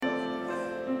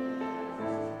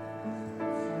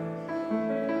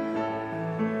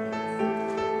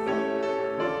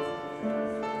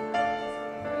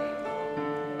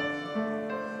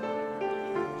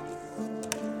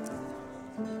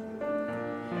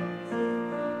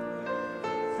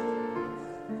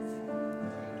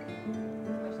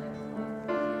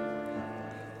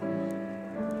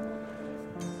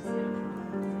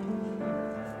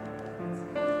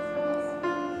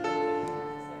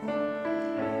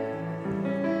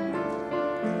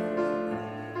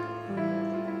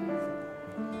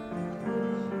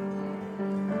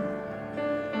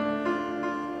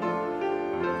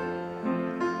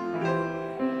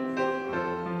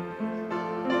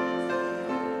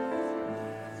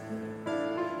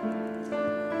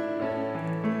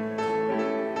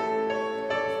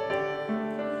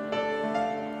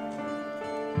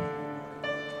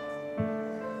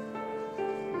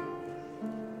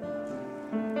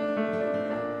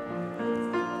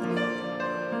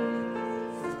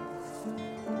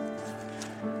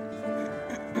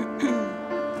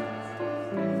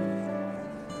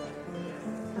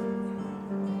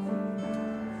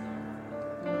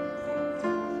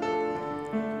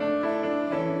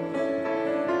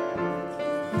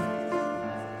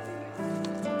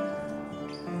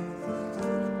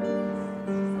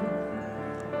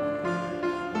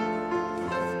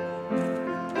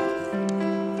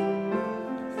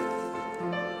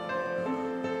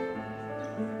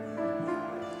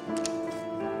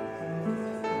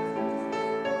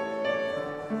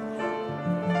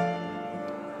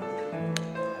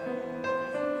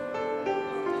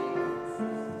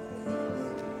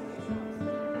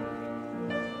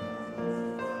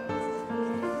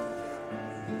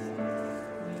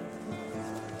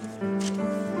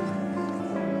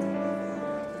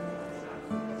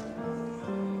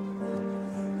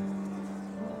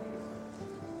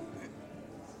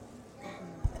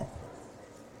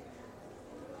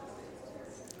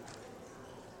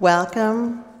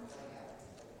Welcome.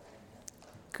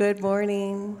 Good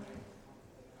morning.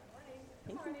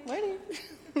 Morning.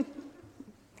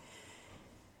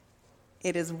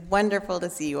 It is wonderful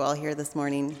to see you all here this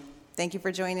morning. Thank you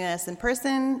for joining us in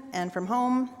person and from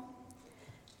home.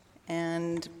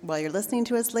 And while you're listening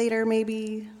to us later,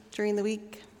 maybe during the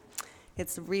week,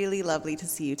 it's really lovely to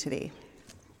see you today.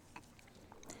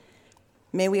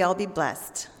 May we all be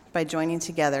blessed by joining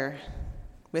together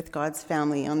with God's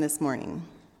family on this morning.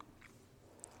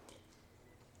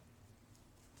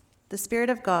 The Spirit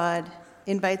of God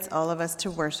invites all of us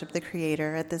to worship the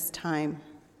Creator at this time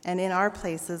and in our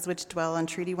places which dwell on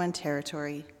Treaty 1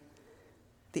 territory,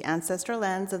 the ancestral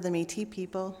lands of the Métis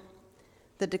people,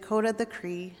 the Dakota, the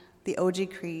Cree, the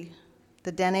Oji-Cree,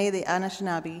 the Dene, the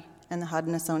Anishinaabe, and the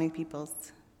Haudenosaunee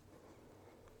peoples.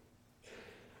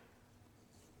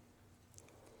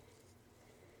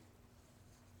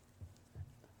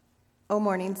 O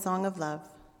morning song of love,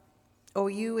 O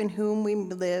you in whom we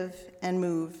live and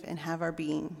move and have our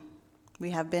being,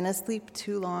 we have been asleep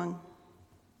too long.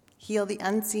 Heal the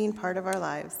unseen part of our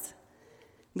lives.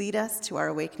 Lead us to our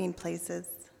awakening places.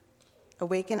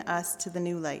 Awaken us to the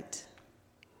new light.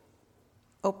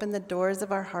 Open the doors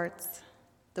of our hearts,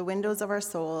 the windows of our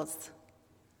souls.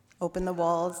 Open the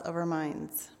walls of our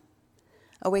minds.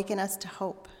 Awaken us to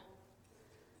hope.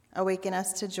 Awaken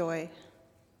us to joy.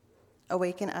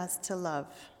 Awaken us to love.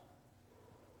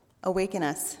 Awaken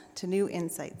us to new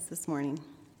insights this morning.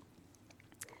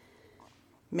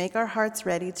 Make our hearts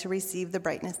ready to receive the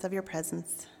brightness of your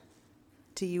presence.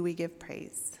 To you we give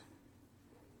praise.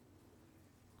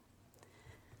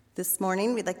 This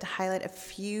morning, we'd like to highlight a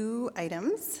few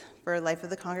items for Life of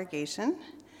the Congregation.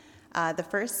 The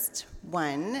first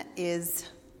one is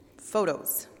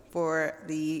photos for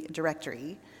the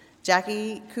directory.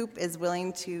 Jackie Coop is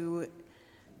willing to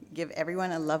give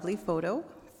everyone a lovely photo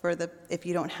if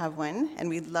you don't have one, and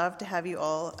we'd love to have you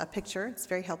all a picture. It's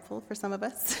very helpful for some of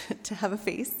us to have a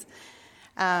face.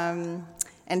 And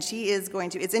she is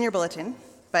going to, it's in your bulletin,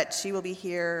 but she will be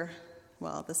here,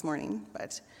 this morning,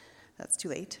 but that's too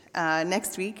late.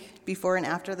 Next week, before and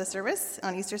after the service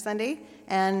on Easter Sunday,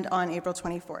 and on April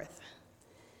 24th.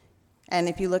 And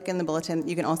if you look in the bulletin,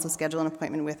 you can also schedule an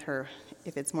appointment with her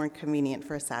if it's more convenient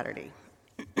for a Saturday.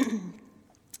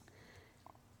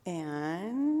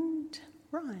 And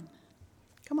Ron,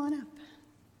 come on up.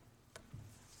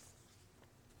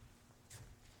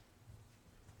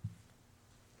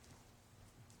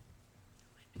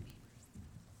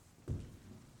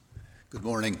 Good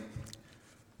morning.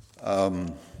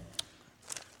 I've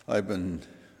been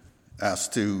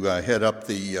asked to head up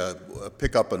the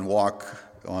Pick Up and Walk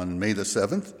on May the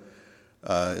 7th.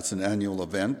 It's an annual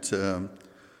event.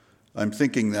 I'm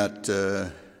thinking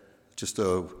that just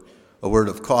a word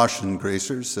of caution,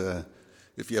 Gracers.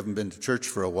 If you haven't been to church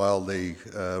for a while, they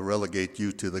relegate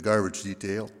you to the garbage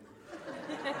detail.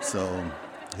 So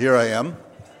here I am.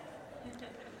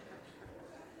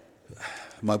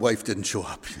 My wife didn't show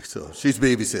up, so she's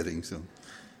babysitting.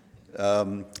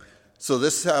 So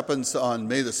this happens on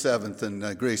May the 7th,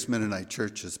 and Grace Mennonite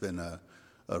Church has been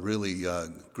a really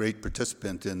great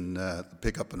participant in the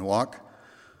Pick Up and Walk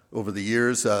over the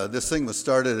years. This thing was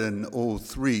started in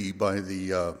 2003 by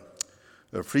the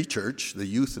Free Church, the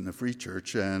youth in the Free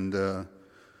Church, and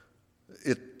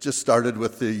it just started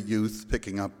with the youth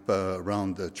picking up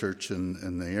around the church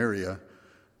in the area,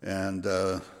 and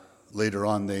later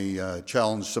on they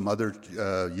challenged some other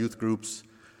youth groups,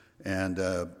 and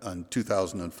in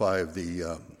 2005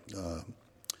 the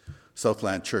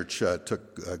Southland Church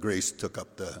Grace took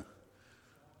up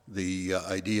the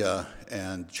idea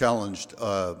and challenged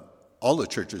all the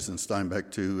churches in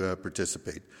Steinbach to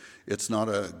participate. It's not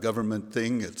a government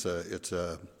thing. It's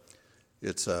a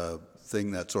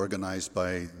thing that's organized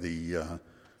by the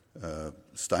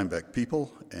Steinbach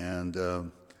people,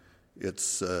 and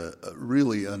it's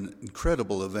really an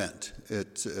incredible event.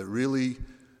 It really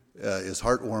is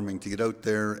heartwarming to get out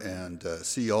there and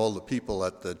see all the people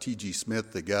at the T.G.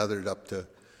 Smith. They gathered up to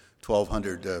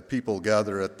 1,200 people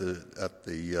gather at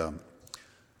the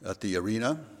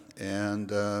arena, and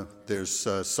there's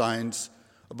signs.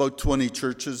 About 20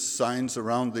 churches, signs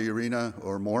around the arena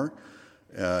or more.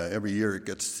 Every year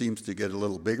it seems to get a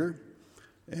little bigger.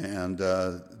 And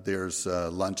there's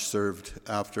lunch served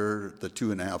after the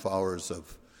 2.5 hours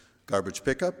of garbage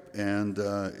pickup. And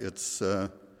it's an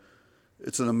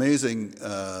amazing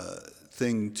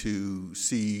thing to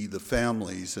see the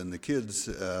families and the kids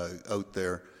out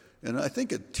there. And I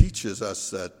think it teaches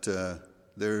us that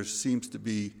there seems to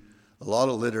be a lot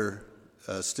of litter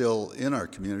still in our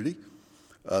community.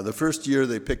 The first year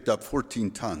they picked up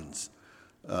 14 tons.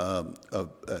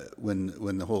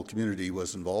 when the whole community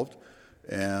was involved.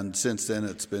 And since then,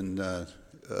 it's been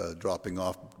dropping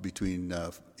off between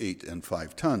 8 and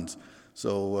 5 tons.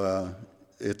 So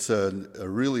it's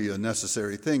really a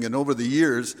necessary thing. And over the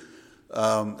years,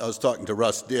 I was talking to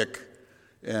Russ Dick,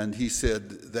 and he said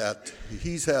that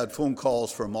he's had phone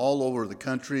calls from all over the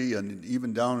country and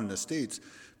even down in the States,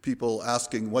 people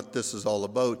asking what this is all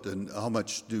about and how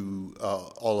much do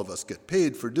all of us get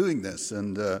paid for doing this.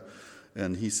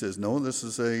 And he says, no, this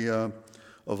is a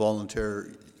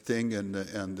voluntary thing, and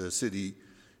the city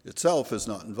itself is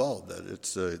not involved. That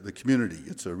it's the community.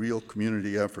 It's a real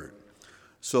community effort.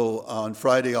 So on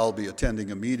Friday, I'll be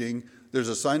attending a meeting. There's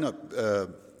a sign-up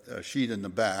sheet in the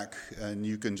back, and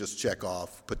you can just check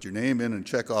off, put your name in and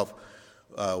check off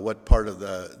what part of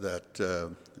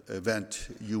that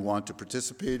event you want to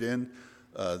participate in.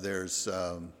 There's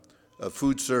a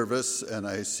food service, and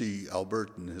I see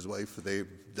Albert and his wife, they've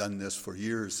done this for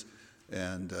years,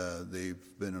 and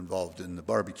they've been involved in the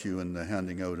barbecue and the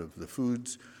handing out of the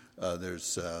foods.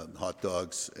 There's hot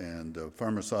dogs and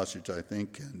farmer sausage, I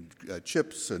think, and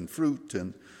chips and fruit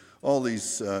and all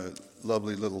these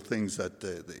lovely little things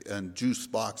and juice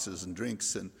boxes and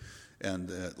drinks, and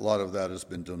a lot of that has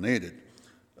been donated.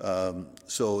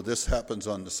 So this happens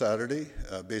on the Saturday,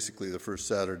 basically the first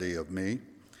Saturday of May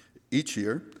each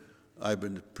year. I've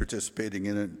been participating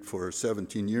in it for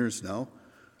 17 years now,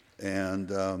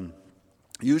 and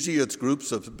usually it's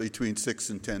groups of between 6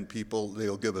 and 10 people.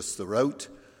 They'll give us the route.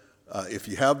 If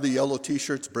you have the yellow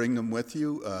T-shirts, bring them with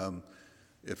you.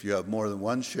 If you have more than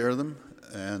one, share them.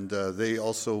 And they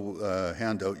also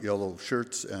hand out yellow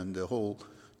shirts, and the whole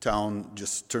town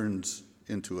just turns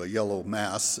into a yellow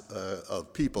mass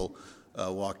of people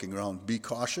walking around. Be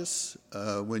cautious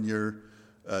when you're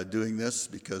doing this,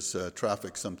 because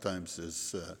traffic sometimes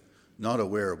is not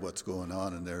aware of what's going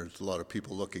on, and there's a lot of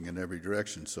people looking in every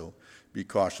direction. So be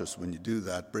cautious when you do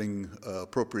that. Bring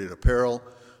appropriate apparel.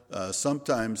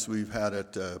 Sometimes we've had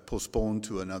it postponed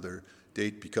to another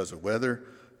date because of weather.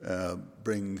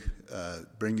 Bring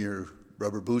your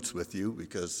rubber boots with you,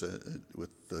 because with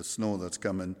the snow that's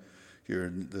coming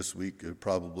here this week, it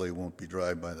probably won't be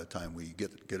dry by the time we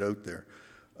get out there.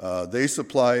 They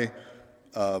supply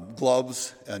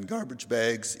gloves and garbage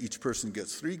bags. Each person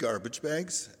gets 3 garbage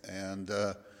bags, and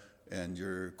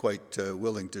you're quite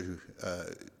willing to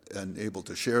and able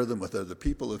to share them with other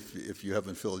people if you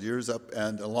haven't filled yours up.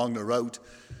 And along the route,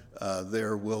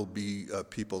 there will be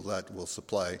people that will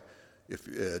supply, if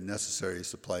necessary,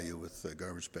 supply you with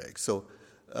garbage bags. So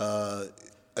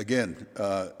again,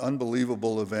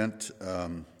 unbelievable event.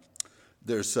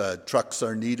 There's trucks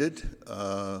are needed,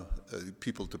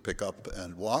 people to pick up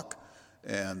and walk,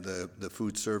 and the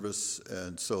food service.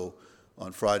 And so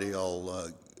on Friday,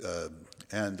 I'll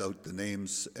hand out the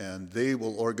names, and they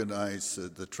will organize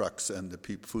the trucks and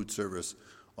the food service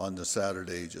on the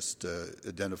Saturday. Just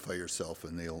identify yourself,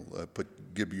 and they'll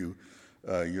give you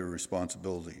your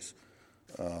responsibilities.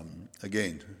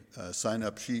 Again,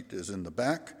 sign-up sheet is in the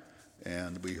back,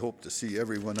 and we hope to see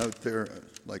everyone out there.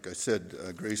 Like I said,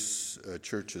 Grace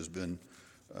Church has been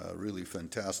a really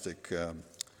fantastic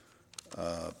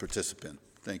participant.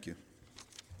 Thank you.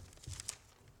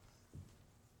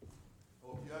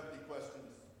 Oh, if you have any questions,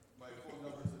 my phone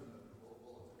number's in the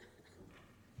bulletin.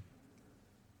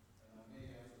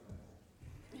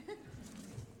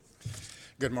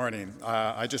 Good morning.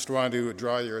 I just want to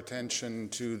draw your attention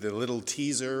to the little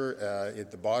teaser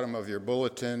at the bottom of your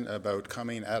bulletin about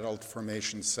coming adult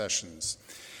formation sessions.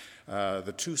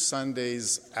 The 2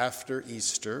 Sundays after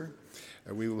Easter,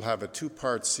 we will have a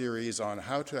 2-part series on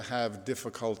how to have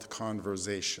difficult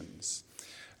conversations.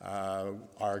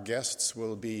 Our guests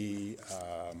will be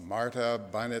Marta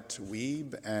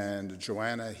Bunnett-Wiebe and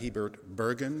Joanna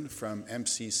Hebert-Bergen from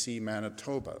MCC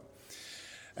Manitoba.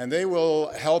 And they will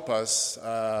help us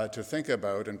to think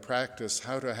about and practice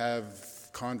how to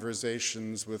have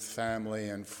conversations with family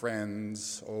and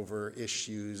friends over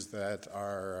issues that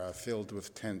are filled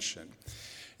with tension.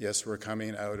 Yes, we're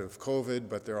coming out of COVID,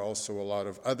 but there are also a lot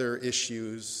of other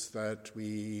issues that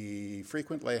we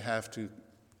frequently have to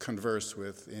converse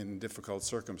with in difficult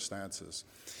circumstances.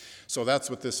 So that's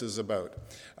what this is about.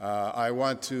 I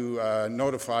want to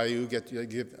notify you,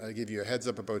 give you a heads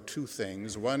up about 2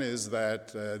 things. One is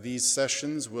that these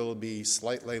sessions will be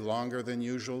slightly longer than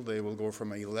usual. They will go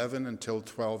from 11 until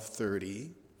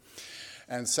 12:30.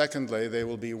 And secondly, they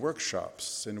will be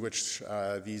workshops in which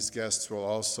these guests will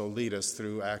also lead us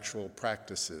through actual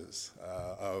practices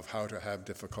of how to have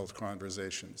difficult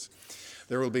conversations.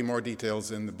 There will be more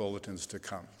details in the bulletins to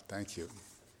come. Thank you.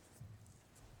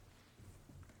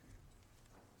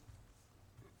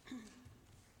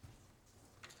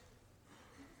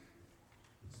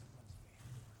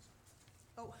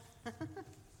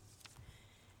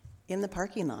 in the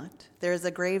parking lot, there is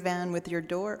a gray van with your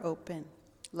door open.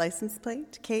 License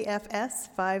plate KFS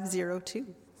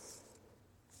 502.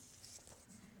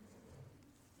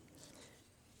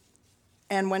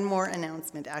 And one more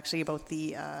announcement, actually, about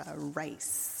the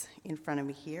rice in front of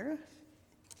me here.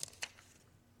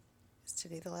 Is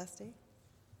today the last day?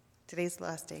 Today's the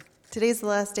last day. Today's the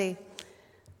last day.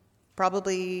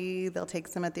 Probably they'll take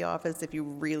some at the office if you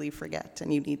really forget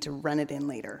and you need to run it in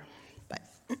later. But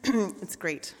it's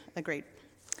great, great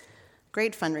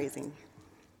fundraising.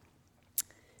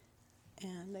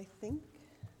 And I think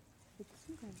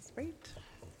that's right.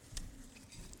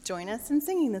 Join us in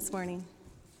singing this morning.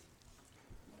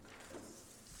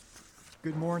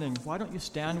 Good morning. Why don't you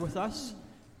stand with us?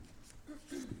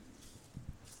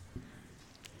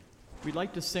 We'd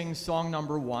like to sing song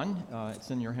number 1.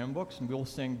 It's in your hymn books, and we'll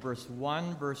sing verse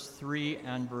 1, verse 3,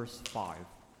 and verse 5.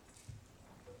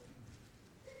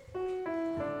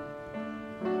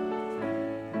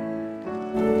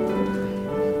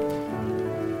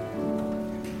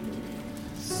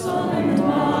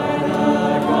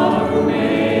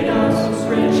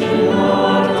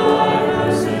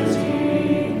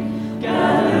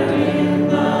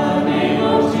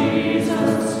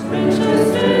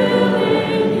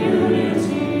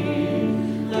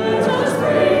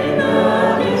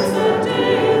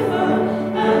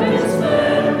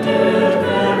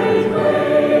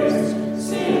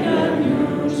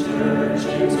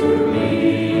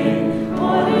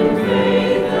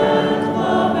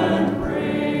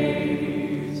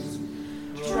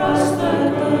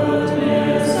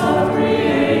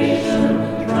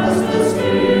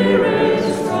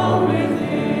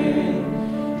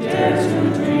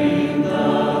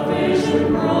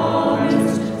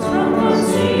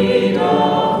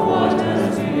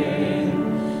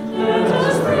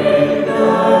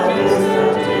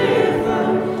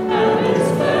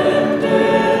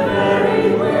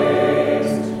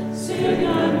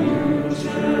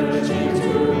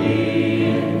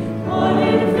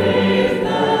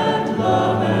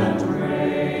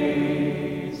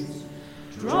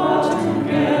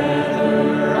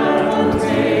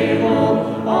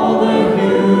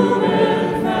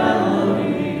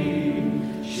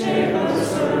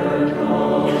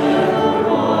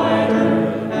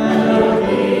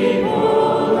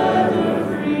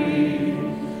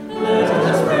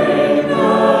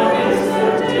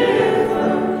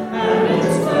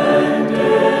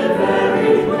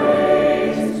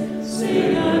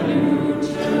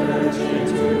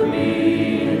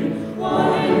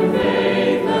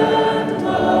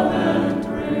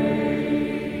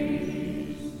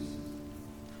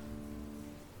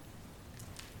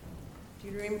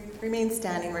 Remain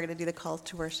standing. We're going to do the call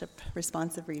to worship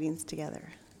responsive readings together.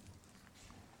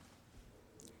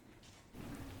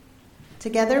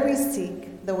 Together we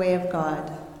seek the way of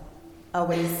God, a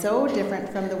way so different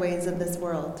from the ways of this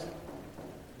world.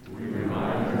 We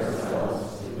remind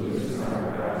ourselves to loosen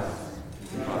our grasp,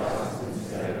 to trust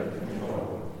instead of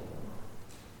control.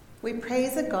 We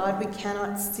praise a God we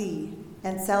cannot see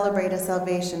and celebrate a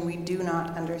salvation we do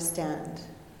not understand.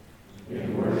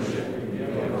 In worship we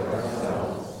give of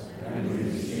ourselves and we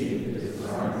receive the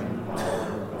disarming power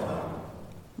of God.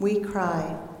 We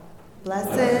cry,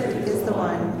 "Blessed is the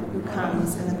one who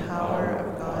comes in the power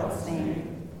of God's name."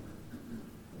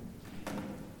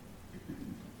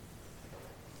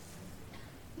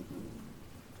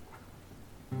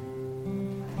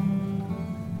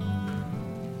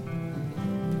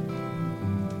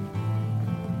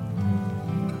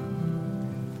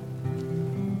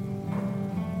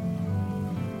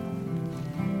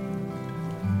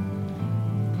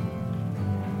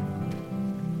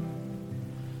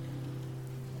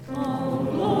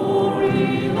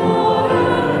 Glory, Lord,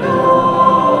 and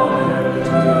honor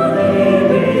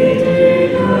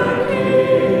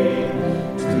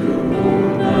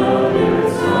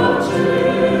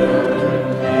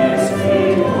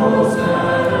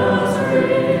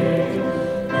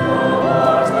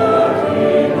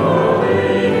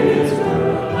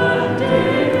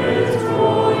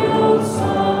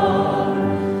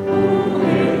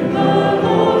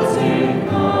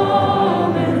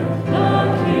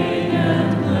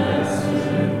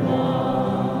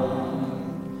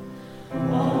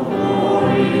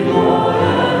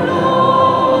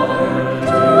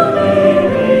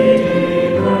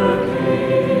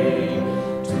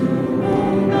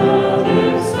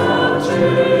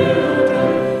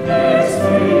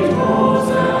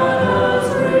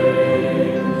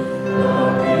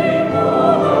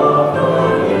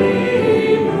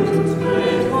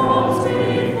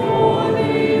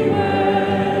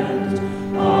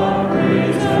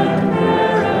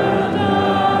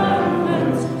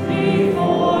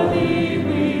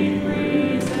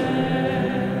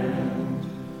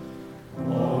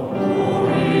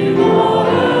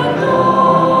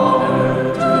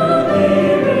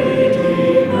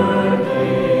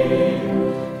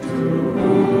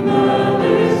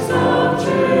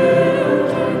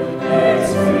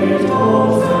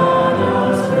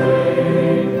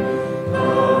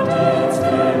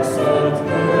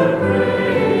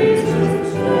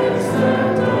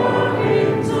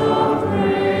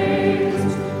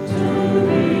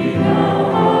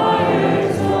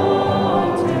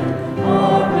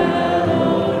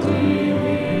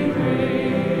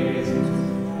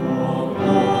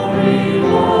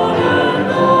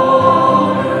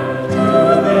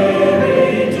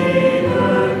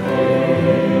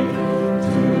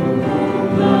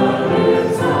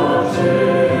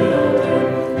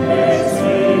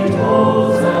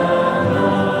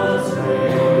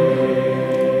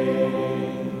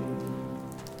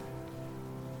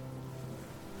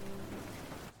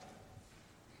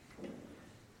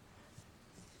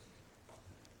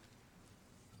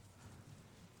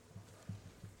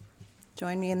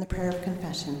Join me in the prayer of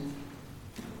confession.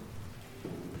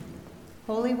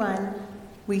 Holy One,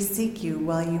 we seek you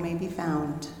while you may be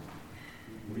found.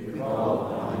 We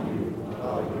call upon you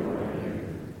while you are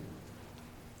near.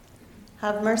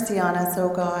 Have mercy on us, O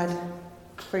God,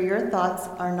 for your thoughts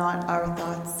are not our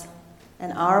thoughts,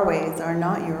 and our ways are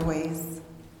not your ways.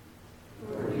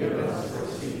 Forgive us for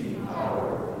seeking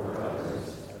power over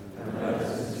others, and let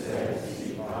us instead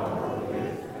seek power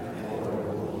with and for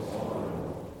those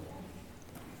vulnerable.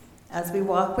 As we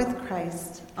walk with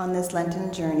Christ on this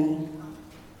Lenten journey,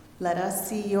 let us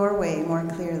see your way more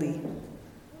clearly.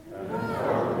 And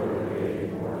follow your way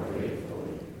more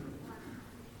faithfully.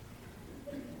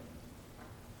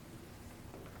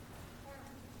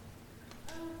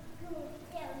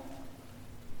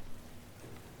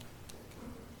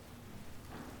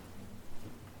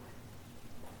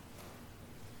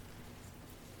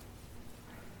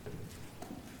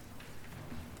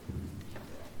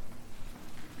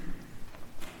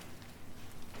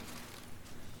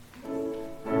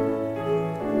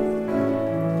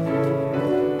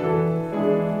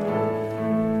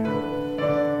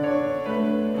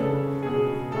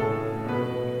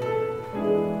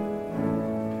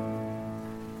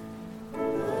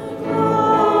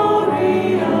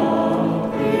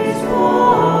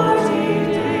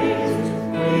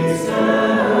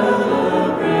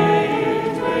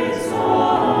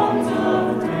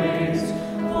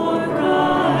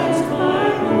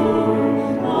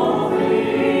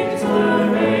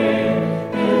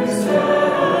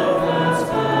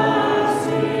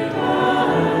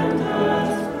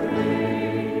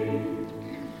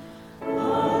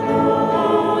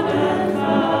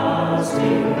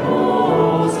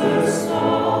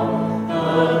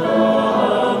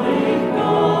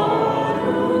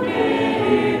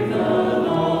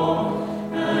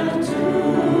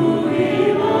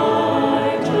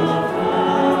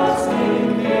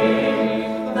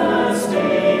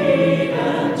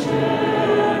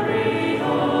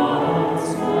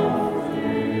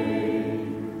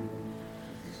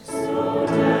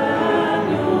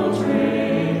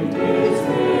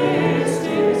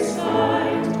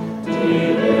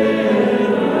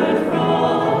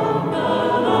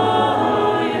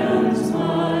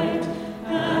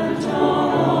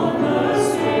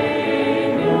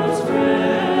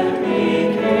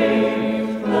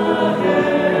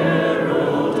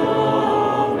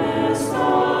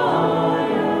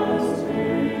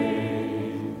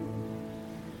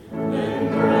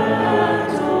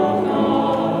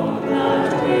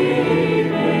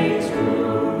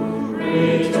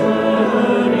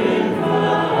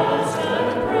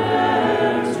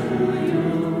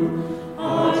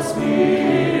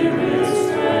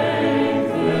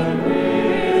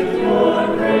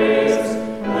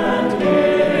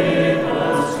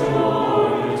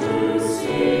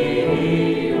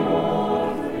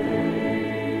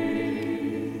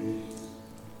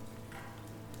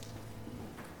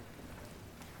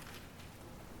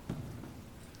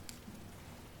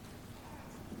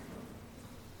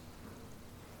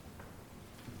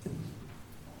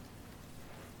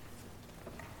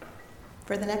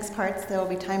 For the next parts, there will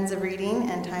be times of reading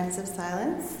and times of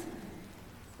silence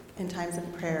and times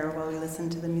of prayer while we listen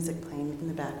to the music playing in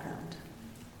the background.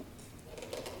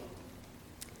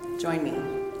 Join me.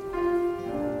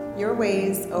 Your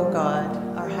ways, O God,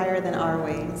 are higher than our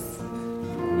ways.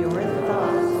 Your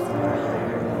thoughts are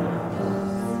higher than our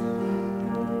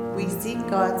thoughts. We seek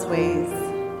God's ways.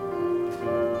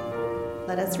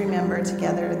 Let us remember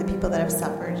together the people that have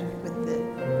suffered with the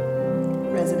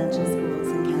residential schools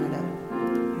in Canada.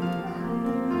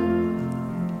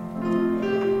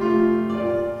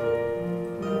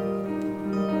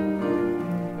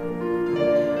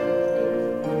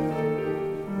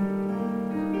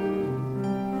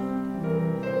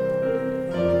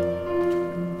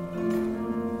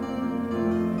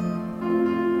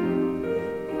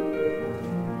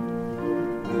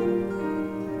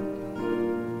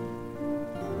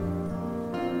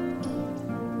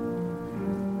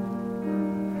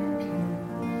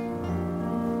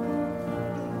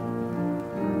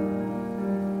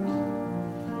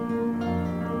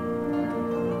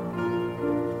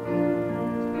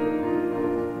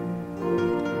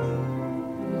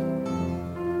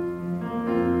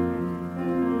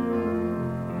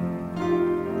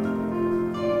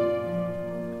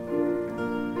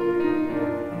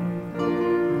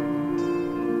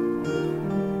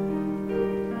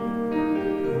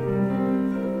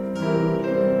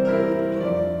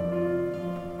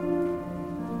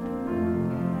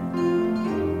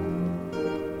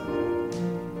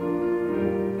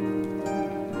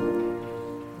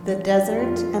 The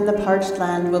desert and the parched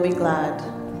land will be glad.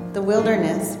 The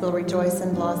wilderness will rejoice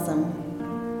and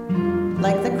blossom.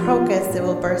 Like the crocus, it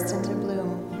will burst into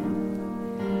bloom.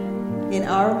 In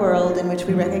our world in which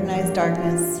we recognize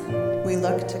darkness, we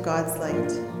look to God's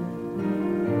light.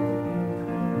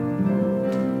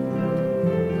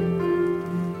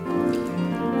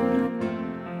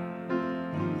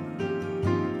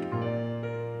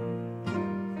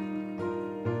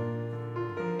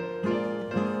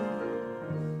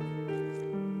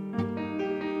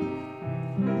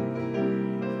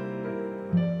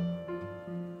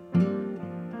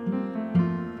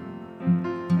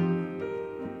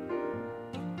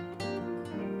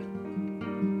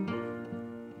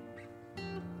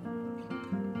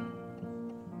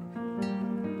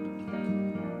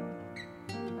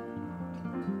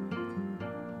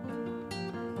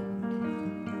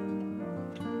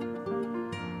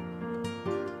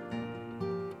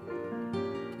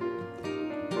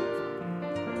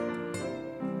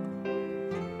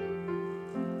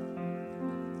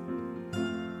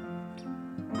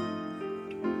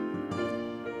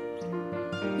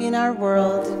 In our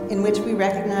world in which we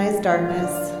recognize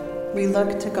darkness, we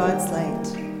look to God's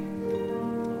light.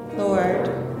 Lord,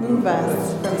 move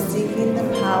us from seeking the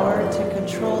power to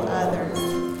control others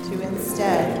to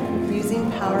instead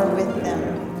using power with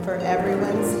them for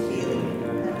everyone's healing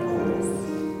and wholeness.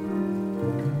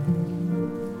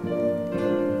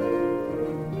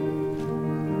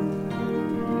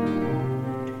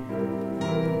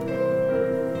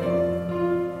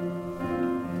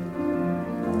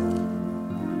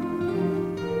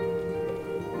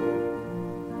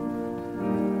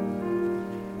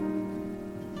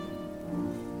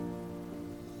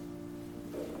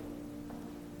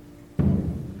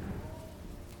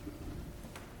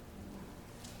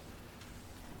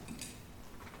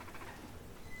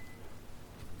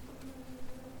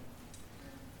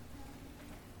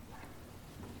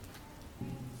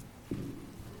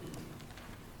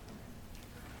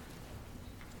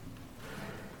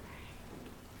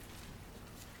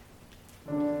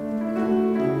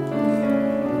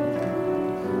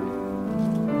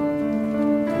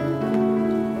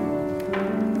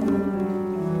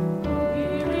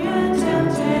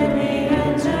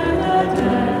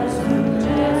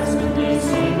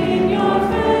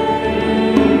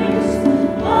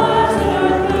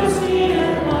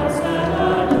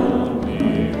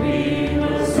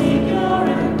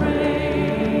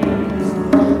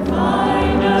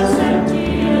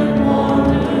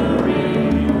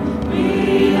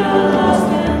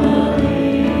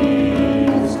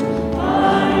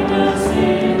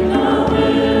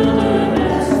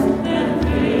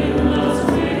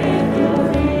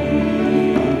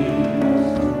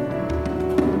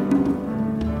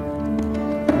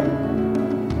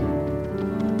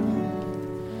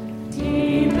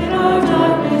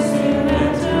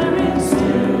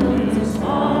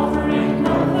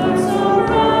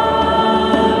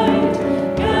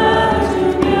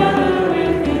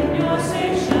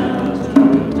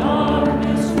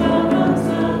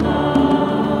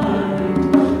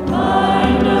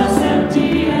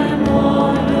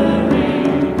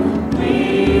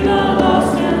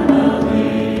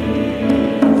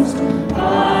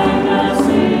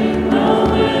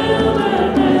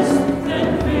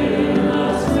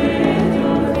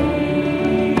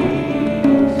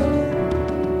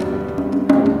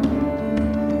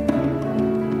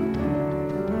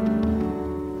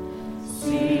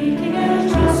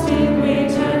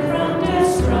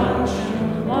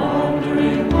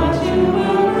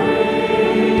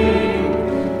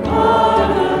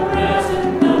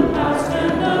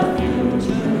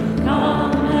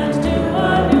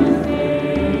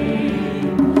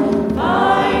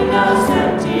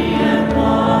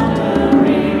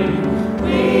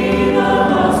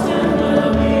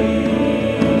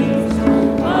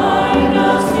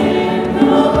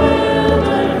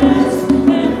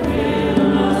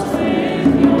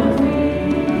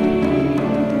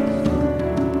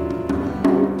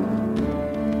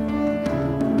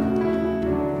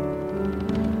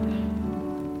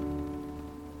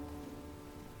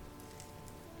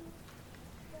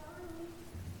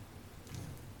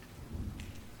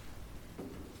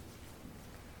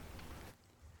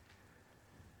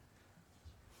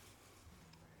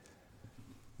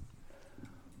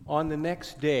 On the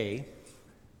next day,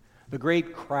 the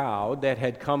great crowd that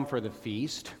had come for the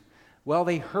feast, well,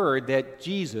 they heard that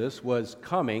Jesus was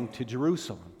coming to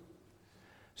Jerusalem.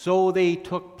 So they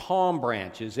took palm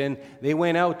branches and they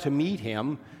went out to meet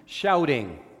him,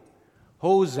 shouting,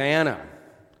 "Hosanna!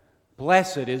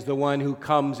 Blessed is the one who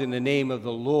comes in the name of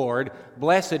the Lord.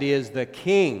 Blessed is the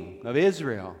King of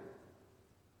Israel."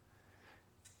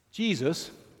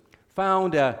 Jesus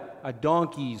found a a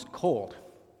donkey's colt,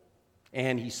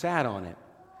 and he sat on it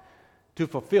to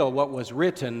fulfill what was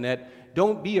written, that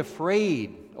don't be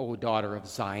afraid, O daughter of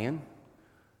Zion.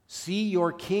 See,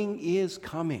 your king is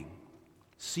coming,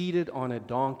 seated on a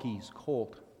donkey's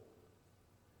colt.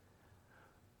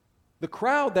 The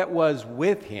crowd that was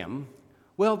with him,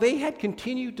 well, they had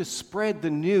continued to spread the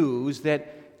news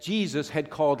that Jesus had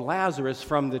called Lazarus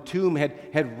from the tomb,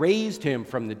 had raised him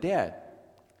from the dead.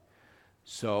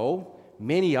 So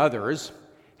many others,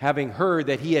 having heard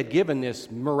that he had given this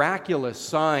miraculous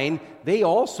sign, they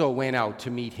also went out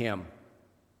to meet him.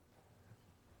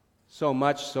 So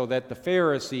much so that the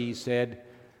Pharisees said,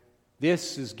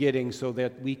 this is getting so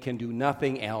that we can do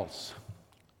nothing else.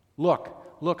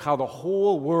 Look how the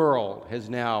whole world has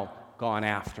now gone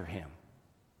after him.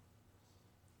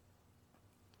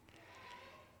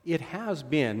 It has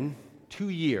been 2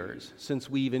 years since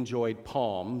we've enjoyed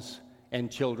Palms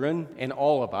and children and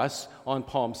all of us on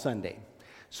Palm Sunday.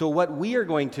 So what we are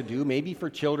going to do, maybe for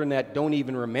children that don't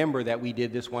even remember that we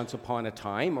did this once upon a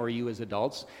time, or you as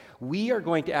adults, we are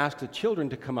going to ask the children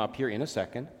to come up here in a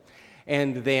second,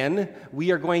 and then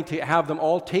we are going to have them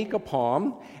all take a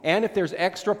palm, and if there's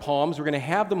extra palms, we're going to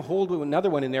have them hold another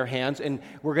one in their hands, and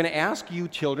we're going to ask you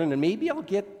children, and maybe I'll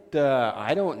get,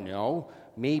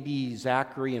 maybe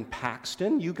Zachary and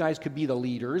Paxton, you guys could be the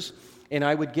leaders, and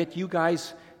I would get you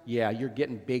guys, you're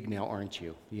getting big now, aren't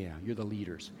you? Yeah, you're the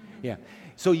leaders. Yeah.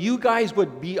 So you guys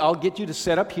I'll get you to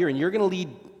set up here, and you're going to lead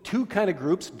two kind of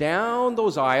groups down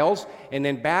those aisles and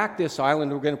then back this aisle,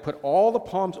 and we're going to put all the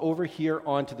palms over here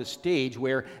onto the stage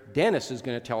where Dennis is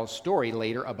going to tell a story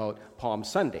later about Palm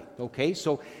Sunday. Okay,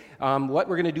 so what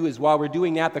we're going to do is while we're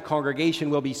doing that, the congregation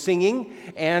will be singing,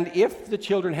 and if the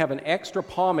children have an extra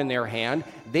palm in their hand,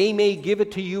 they may give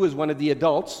it to you as one of the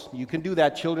adults. You can do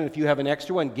that, children. If you have an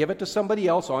extra one, give it to somebody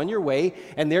else on your way,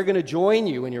 and they're going to join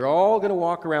you, and you're all going to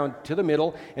walk around to the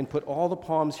middle and put all the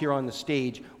palms here on the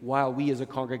stage while we as a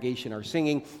congregation are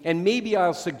singing. And maybe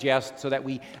I'll suggest, so that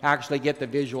we actually get the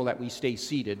visual, that we stay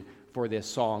seated for this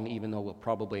song, even though we'll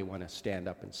probably want to stand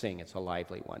up and sing. It's a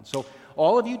lively one. So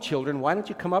all of you children, why don't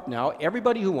you come up now?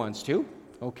 Everybody who wants to.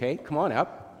 Okay, come on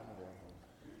up.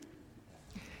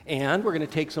 And we're going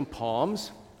to take some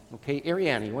palms. Okay,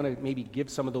 Ariana, you want to maybe give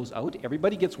some of those out?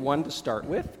 Everybody gets one to start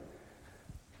with.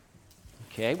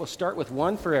 Okay, we'll start with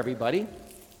one for everybody.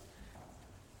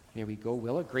 There we go.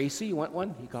 Willa, Gracie, you want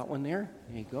one? You got one there?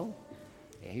 There you go.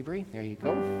 Avery, there you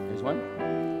go. There's one.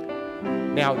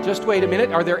 Now, just wait a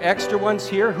minute. Are there extra ones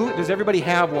here? Does everybody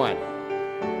have one?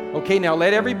 Okay, now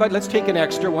let's take an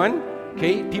extra one.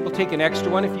 Okay, people take an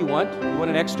extra one if you want. You want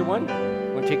an extra one?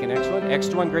 You want to take an extra one?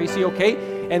 Extra one, Gracie, okay.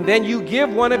 And then you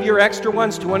give one of your extra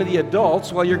ones to one of the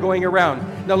adults while you're going around.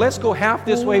 Now, let's go half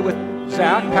this way with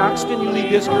Zach. Paxton, you lead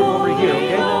this group over here,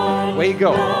 okay? Way you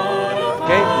go.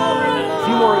 Okay? A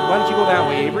few more. Why don't you go that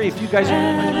way, Avery? If you guys...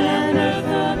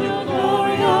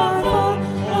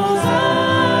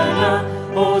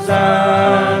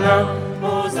 Hosanna,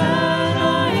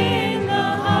 Hosanna in the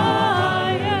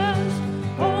highest.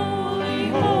 Holy,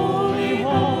 holy,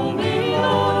 holy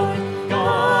Lord,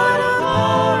 God of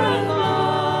power and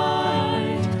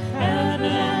might.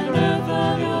 Heaven and earth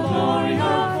of your glory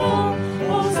are full.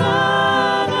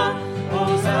 Hosanna,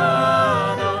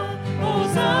 Hosanna,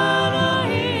 Hosanna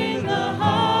in the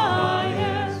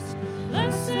highest.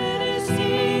 Blessed is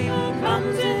he who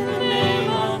comes in the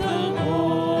name of the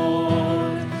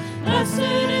Lord. Blessed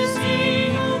is he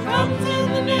who comes in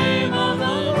the name of the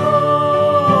Lord.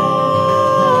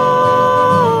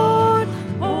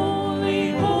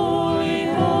 Holy, holy,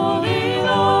 holy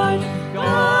Lord,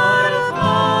 God of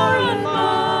power and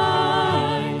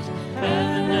might.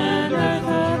 Heaven and earth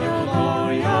of your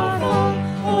glory are full.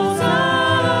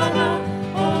 Hosanna,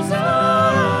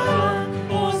 Hosanna,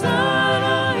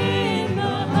 Hosanna in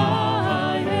the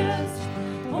highest.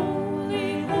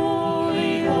 Holy,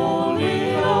 holy, holy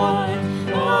Lord,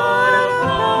 God of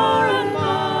power and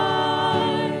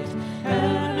might.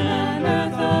 Heaven and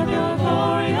earth of your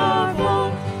glory are full.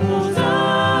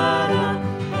 Hosanna,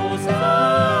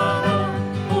 Hosanna,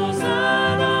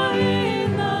 Hosanna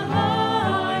in the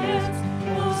highest.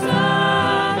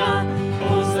 Hosanna,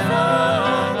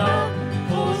 Hosanna,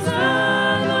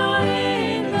 Hosanna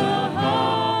in the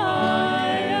highest.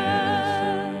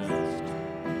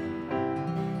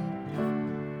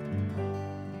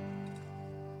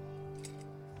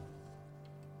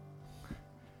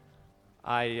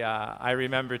 I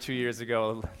remember 2 years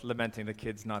ago lamenting the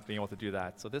kids not being able to do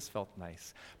that, so this felt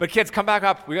nice. But kids, come back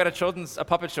up. We got a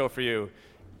puppet show for you.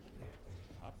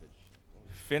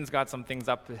 Finn's got some things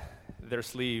up their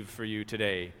sleeve for you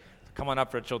today. Come on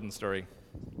up for a children's story.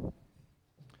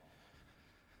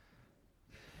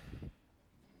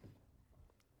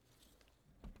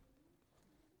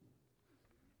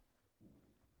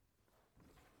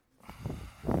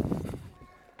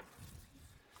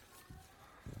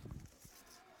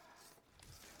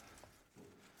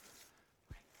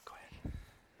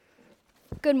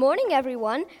 Good morning,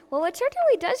 everyone. Well, it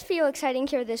certainly does feel exciting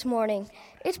here this morning.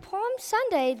 It's Palm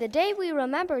Sunday, the day we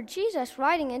remember Jesus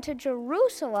riding into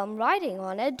Jerusalem riding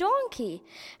on a donkey,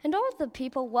 and all the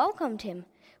people welcomed him.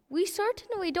 We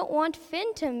certainly don't want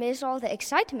Finn to miss all the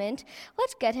excitement.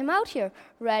 Let's get him out here.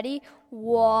 Ready?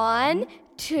 1,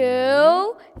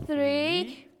 2,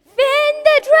 3. Finn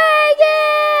the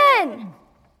Dragon!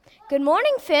 Good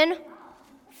morning, Finn.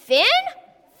 Finn?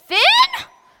 Finn?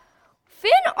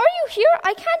 Finn, are you here?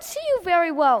 I can't see you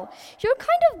very well. You're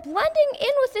kind of blending in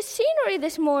with the scenery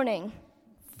this morning.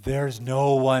 There's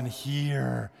no one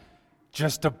here.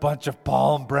 Just a bunch of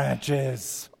palm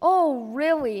branches. Oh,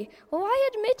 really? Well, I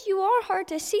admit you are hard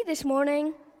to see this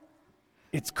morning.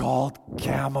 It's called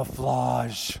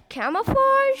camouflage.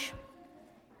 Camouflage?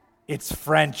 It's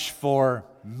French for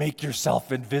make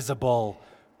yourself invisible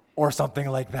or something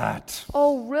like that.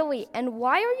 Oh, really? And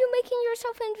why are you making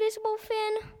yourself invisible,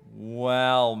 Finn?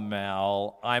 Well,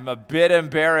 Mel, I'm a bit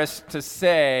embarrassed to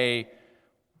say,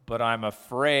 but I'm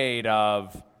afraid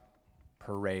of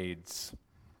parades.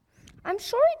 I'm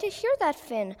sorry to hear that,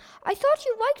 Finn. I thought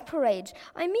you liked parades.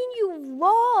 I mean, you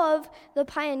love the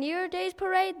Pioneer Days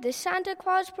parade, the Santa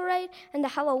Claus parade, and the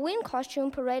Halloween costume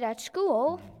parade at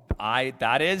school.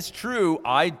 That is true.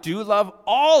 I do love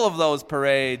all of those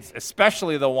parades,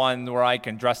 especially the one where I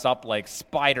can dress up like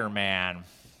Spider-Man.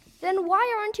 Then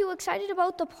why aren't you excited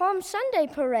about the Palm Sunday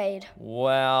parade?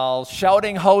 Well,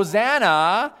 shouting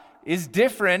Hosanna is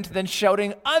different than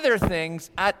shouting other things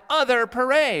at other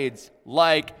parades.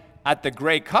 Like at the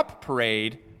Grey Cup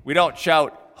parade, we don't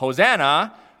shout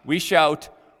Hosanna, we shout,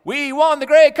 "We won the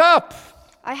Grey Cup!"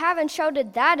 I haven't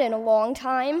shouted that in a long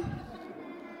time.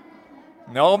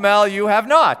 No, Mel, you have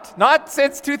not. Not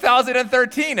since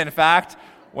 2013, in fact,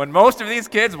 when most of these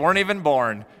kids weren't even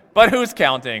born. But who's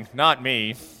counting? Not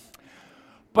me.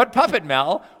 But Puppet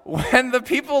Mel, when the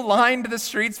people lined the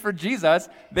streets for Jesus,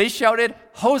 they shouted,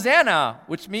 "Hosanna,"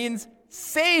 which means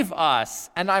save us.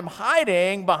 And I'm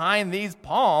hiding behind these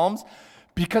palms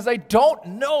because I don't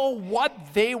know what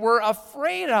they were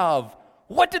afraid of.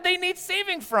 What did they need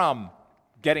saving from?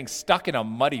 Getting stuck in a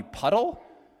muddy puddle?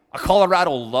 A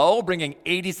Colorado low bringing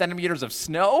 80 centimeters of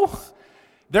snow?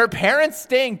 Their parents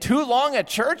staying too long at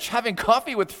church, having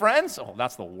coffee with friends? Oh,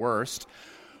 that's the worst.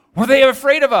 Were they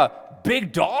afraid of a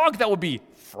big dog that would be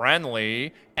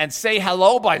friendly and say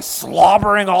hello by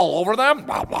slobbering all over them?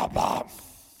 Blah, blah, blah.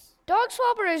 Dog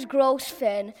slobber is gross,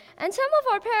 Finn. And some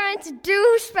of our parents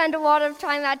do spend a lot of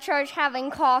time at church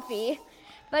having coffee.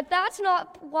 But that's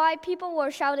not why people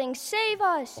were shouting, "Save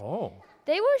us." Oh.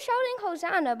 They were shouting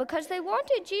Hosanna because they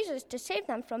wanted Jesus to save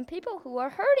them from people who were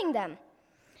hurting them.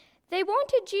 They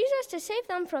wanted Jesus to save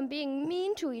them from being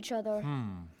mean to each other.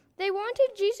 They wanted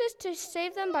Jesus to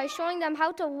save them by showing them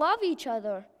how to love each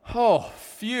other. Oh,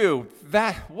 phew.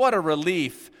 What a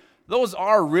relief. Those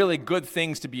are really good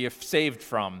things to be saved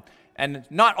from, and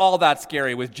not all that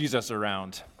scary with Jesus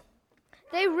around.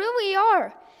 They really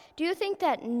are. Do you think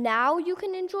that now you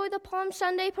can enjoy the Palm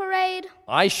Sunday parade?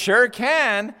 I sure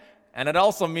can. And it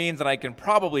also means that I can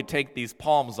probably take these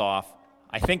palms off.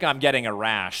 I think I'm getting a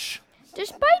rash.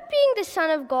 Despite being the Son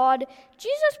of God,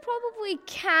 Jesus probably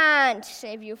can't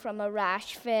save you from a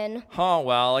rash, Finn. Oh,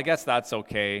 well, I guess that's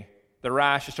okay. The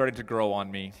rash is starting to grow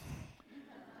on me.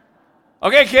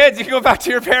 Okay, kids, you can go back to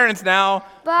your parents now.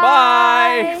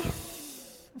 Bye. Bye.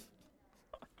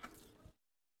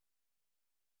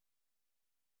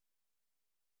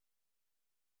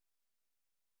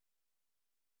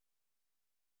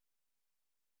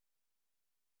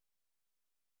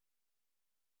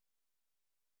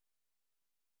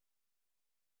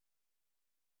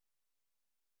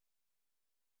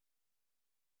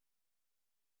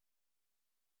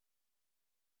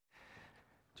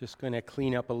 Just going to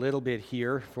clean up a little bit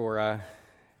here for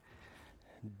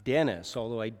Dennis,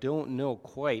 although I don't know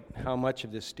quite how much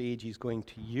of this stage he's going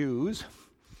to use.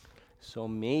 So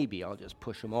maybe I'll just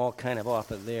push them all kind of off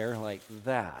of there like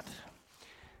that.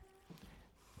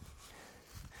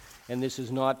 And this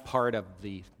is not part of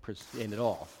the end at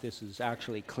all. This is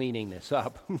actually cleaning this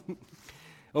up.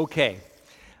 Okay.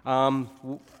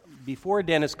 Before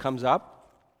Dennis comes up,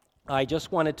 I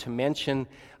just wanted to mention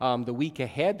the week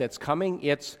ahead that's coming.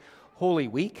 It's Holy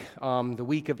Week, the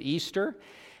week of Easter.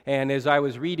 And as I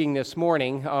was reading this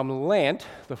morning, Lent,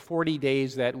 the 40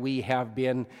 days that we have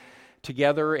been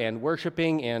together and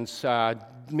worshiping and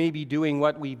maybe doing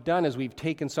what we've done is we've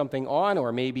taken something on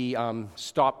or maybe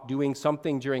stopped doing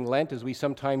something during Lent as we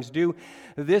sometimes do.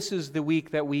 This is the week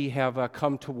that we have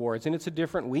come towards. And it's a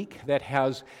different week that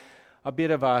has a bit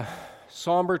of a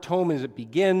somber tone as it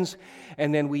begins,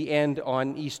 and then we end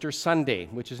on Easter Sunday,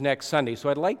 which is next Sunday. So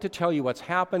I'd like to tell you what's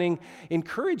happening,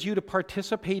 encourage you to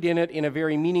participate in it in a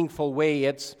very meaningful way.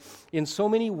 It's in so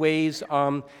many ways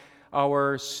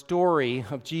our story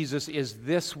of Jesus is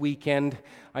this weekend.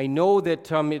 I know that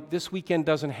this weekend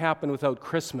doesn't happen without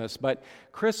Christmas, but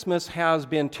Christmas has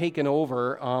been taken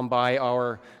over by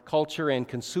our culture and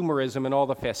consumerism and all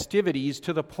the festivities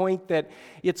to the point that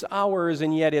it's ours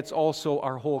and yet it's also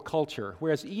our whole culture.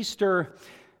 Whereas Easter,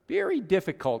 very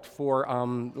difficult for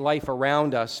life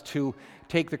around us to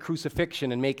take the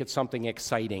crucifixion and make it something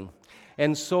exciting.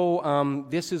 And so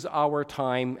this is our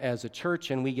time as a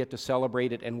church, and we get to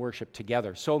celebrate it and worship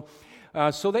together. So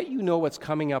that you know what's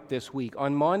coming up this week,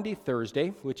 on Maundy Thursday,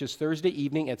 which is Thursday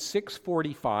evening at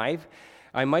 6:45,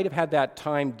 I might have had that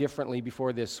time differently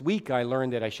before this week. I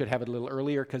learned that I should have it a little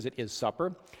earlier because it is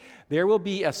supper. There will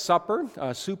be a supper,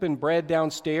 soup and bread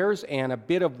downstairs, and a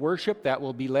bit of worship that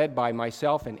will be led by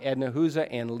myself and Edna Huza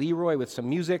and Leroy with some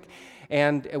music.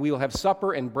 And we will have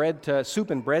supper and soup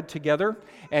and bread together,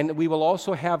 and we will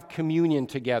also have communion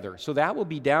together. So that will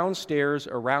be downstairs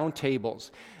around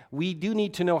tables. We do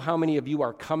need to know how many of you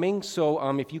are coming, so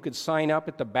if you could sign up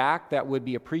at the back, that would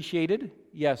be appreciated.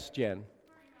 Yes, Jen?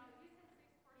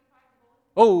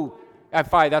 Oh, at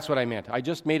 5, that's what I meant. I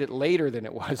just made it later than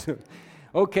it was.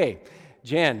 Okay,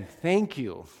 Jen, thank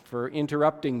you for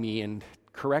interrupting me and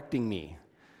correcting me.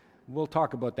 We'll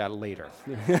talk about that later.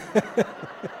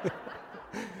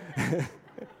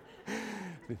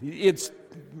 It's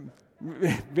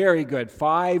very good,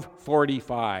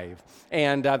 5:45.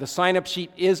 And the sign-up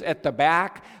sheet is at the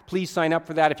back. Please sign up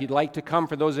for that if you'd like to come.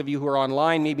 For those of you who are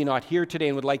online, maybe not here today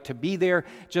and would like to be there,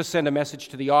 just send a message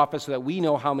to the office so that we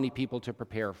know how many people to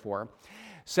prepare for.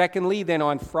 Secondly, then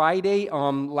on Friday,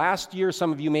 last year,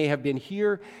 some of you may have been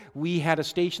here, we had a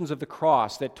Stations of the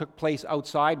Cross that took place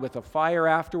outside with a fire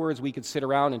afterwards. We could sit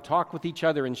around and talk with each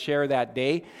other and share that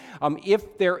day.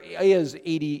 If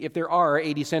there are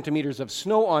 80 centimeters of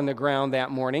snow on the ground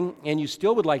that morning, and you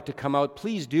still would like to come out,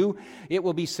 please do. It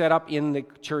will be set up in the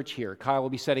church here. Kyle will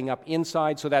be setting up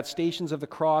inside, so that Stations of the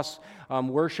Cross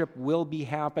worship will be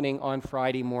happening on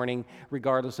Friday morning,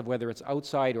 regardless of whether it's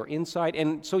outside or inside.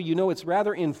 And so you know it's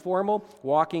rather informal,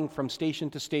 walking from station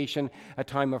to station, a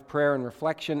time of prayer and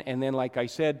reflection, and then, like I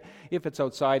said, if it's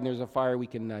outside and there's a fire, we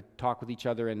can talk with each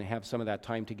other and have some of that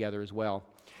time together as well.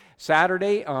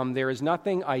 Saturday, there is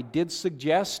nothing. I did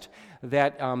suggest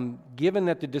that given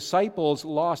that the disciples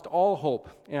lost all hope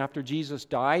after Jesus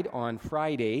died on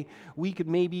Friday, we could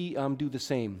maybe do the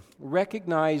same.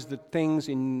 Recognize the things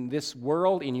in this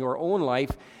world, in your own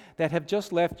life, that have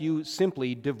just left you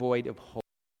simply devoid of hope.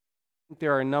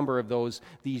 There are a number of those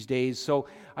these days. So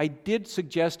I did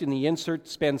suggest in the insert,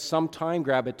 spend some time,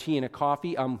 grab a tea and a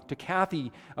coffee. To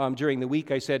Kathy during the week,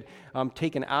 I said,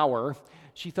 take an hour.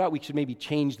 She thought we should maybe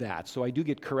change that, so I do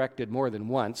get corrected more than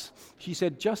once. She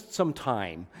said, just some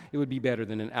time. It would be better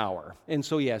than an hour. And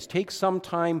so yes, take some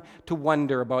time to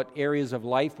wonder about areas of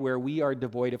life where we are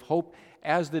devoid of hope,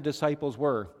 as the disciples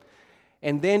were.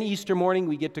 And then Easter morning,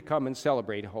 we get to come and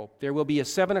celebrate hope. There will be a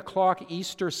 7 o'clock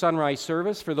Easter sunrise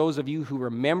service. For those of you who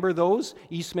remember those,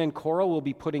 Eastman Choral will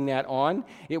be putting that on.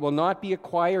 It will not be a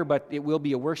choir, but it will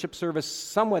be a worship service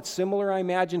somewhat similar, I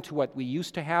imagine, to what we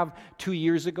used to have 2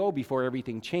 years ago before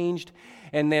everything changed.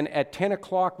 And then at 10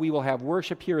 o'clock, we will have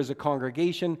worship here as a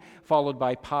congregation, followed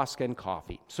by Pascha and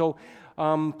coffee. So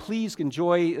please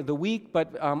enjoy the week,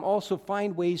 but also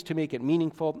find ways to make it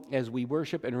meaningful as we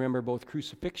worship and remember both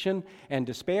crucifixion and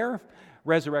despair,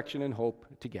 resurrection and hope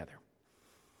together.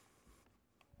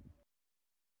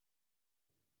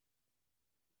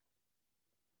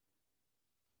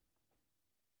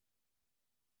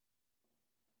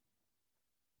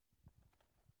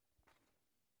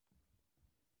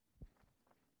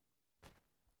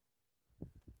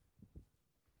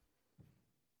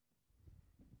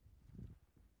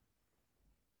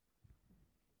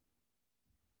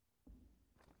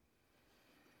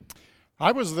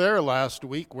 I was there last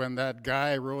week when that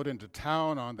guy rode into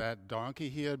town on that donkey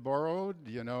he had borrowed.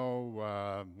 You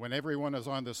know, when everyone is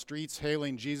on the streets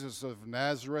hailing Jesus of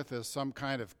Nazareth as some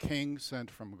kind of king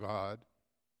sent from God.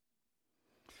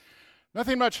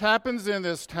 Nothing much happens in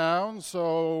this town,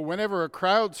 so whenever a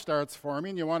crowd starts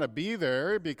forming, you want to be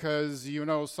there because you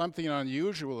know something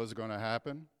unusual is going to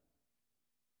happen.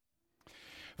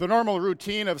 The normal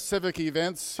routine of civic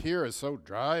events here is so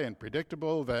dry and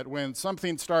predictable that when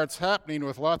something starts happening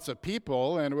with lots of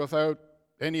people and without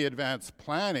any advanced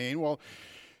planning, well,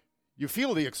 you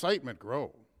feel the excitement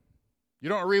grow. You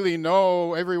don't really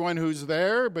know everyone who's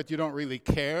there, but you don't really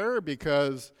care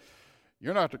because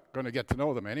you're not going to get to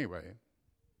know them anyway.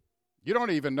 You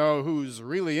don't even know who's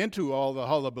really into all the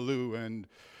hullabaloo and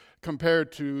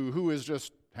compared to who is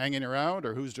just hanging around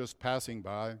or who's just passing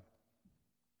by.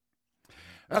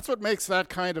 That's what makes that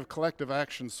kind of collective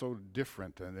action so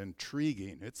different and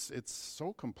intriguing. It's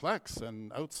so complex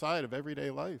and outside of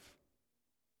everyday life.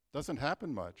 Doesn't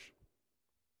happen much.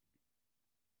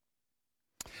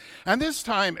 And this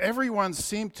time, everyone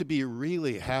seemed to be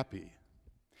really happy.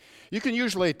 You can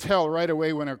usually tell right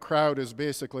away when a crowd is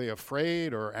basically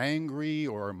afraid or angry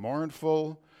or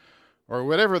mournful or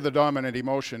whatever the dominant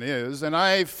emotion is, and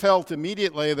I felt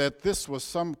immediately that this was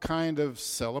some kind of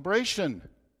celebration.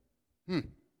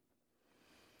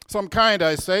 Some kind,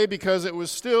 I say, because it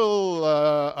was still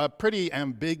a pretty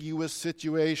ambiguous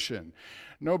situation.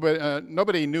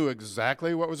 Nobody knew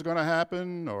exactly what was going to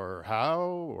happen or how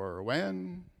or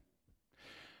when.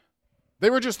 They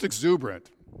were just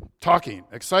exuberant, talking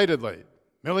excitedly,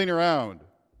 milling around.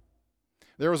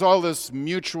 There was all this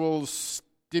mutual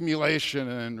stimulation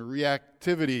and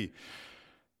reactivity,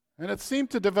 and it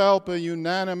seemed to develop a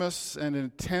unanimous and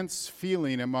intense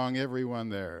feeling among everyone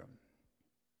there.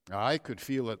 I could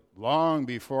feel it long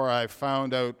before I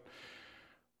found out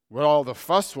what all the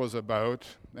fuss was about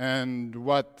and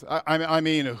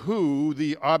who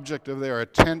the object of their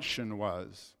attention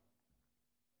was.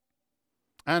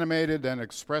 Animated and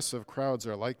expressive crowds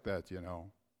are like that, you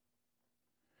know.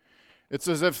 It's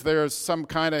as if there's some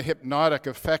kind of hypnotic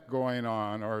effect going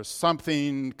on or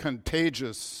something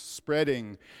contagious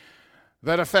spreading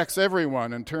that affects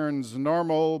everyone and turns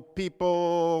normal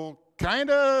people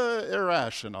kind of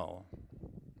irrational.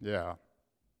 Yeah.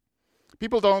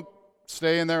 People don't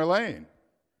stay in their lane.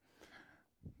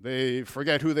 They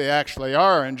forget who they actually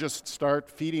are and just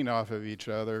start feeding off of each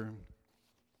other.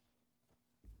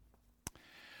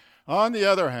 On the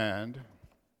other hand,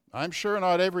 I'm sure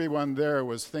not everyone there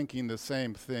was thinking the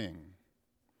same thing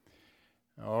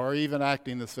or even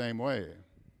acting the same way.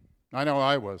 I know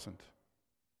I wasn't.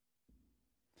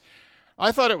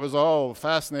 I thought it was all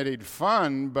fascinating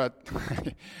fun, but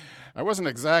I wasn't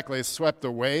exactly swept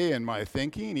away in my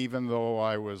thinking, even though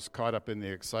I was caught up in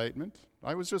the excitement.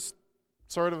 I was just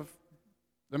sort of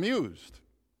amused.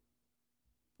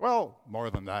 Well, more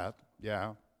than that,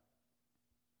 yeah.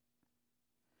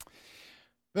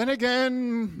 Then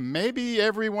again, maybe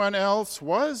everyone else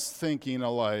was thinking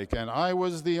alike, and I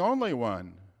was the only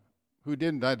one who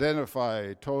didn't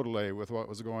identify totally with what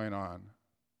was going on.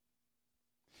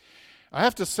 I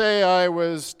have to say I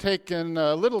was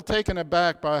a little taken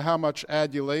aback by how much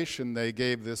adulation they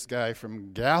gave this guy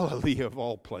from Galilee, of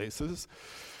all places.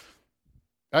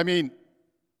 I mean,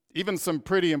 even some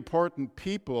pretty important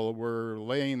people were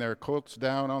laying their coats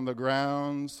down on the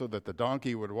ground so that the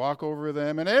donkey would walk over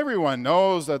them, and everyone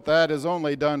knows that that is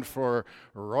only done for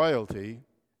royalty.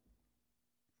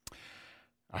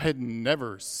 I had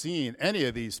never seen any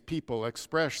of these people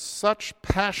express such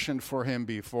passion for him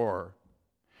before,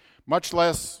 much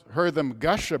less heard them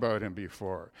gush about him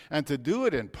before. And to do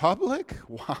it in public?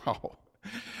 Wow.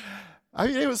 I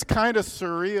mean, it was kind of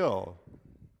surreal.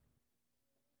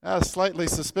 Slightly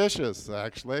suspicious,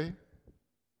 actually.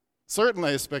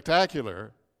 Certainly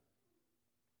spectacular.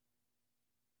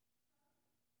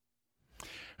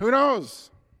 Who knows?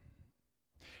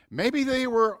 Maybe they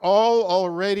were all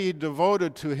already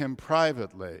devoted to him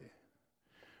privately,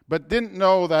 but didn't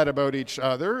know that about each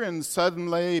other, and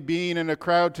suddenly being in a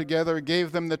crowd together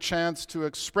gave them the chance to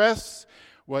express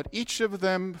what each of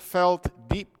them felt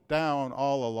deep down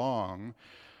all along,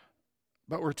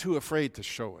 but were too afraid to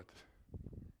show it.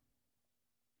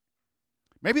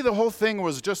 Maybe the whole thing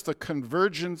was just a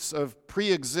convergence of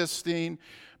pre-existing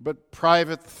but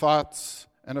private thoughts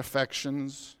and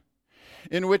affections,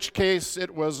 in which case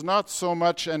it was not so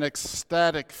much an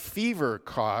ecstatic fever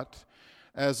caught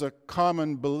as a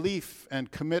common belief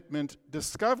and commitment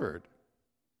discovered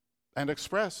and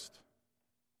expressed.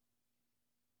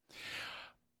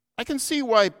 I can see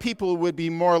why people would be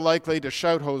more likely to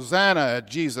shout Hosanna at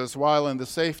Jesus while in the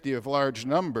safety of large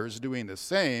numbers doing the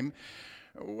same,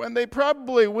 when they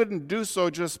probably wouldn't do so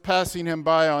just passing him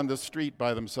by on the street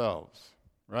by themselves,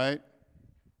 right?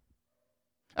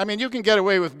 I mean, you can get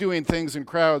away with doing things in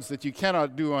crowds that you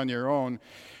cannot do on your own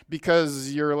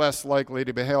because you're less likely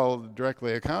to be held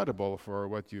directly accountable for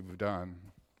what you've done.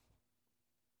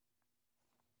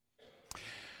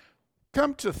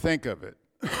 Come to think of it,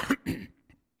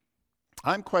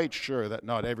 I'm quite sure that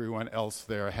not everyone else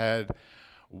there had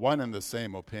one and the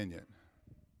same opinion.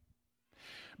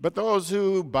 But those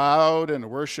who bowed and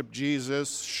worshiped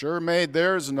Jesus sure made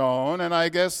theirs known, and I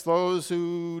guess those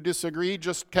who disagreed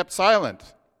just kept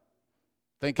silent,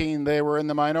 thinking they were in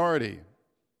the minority.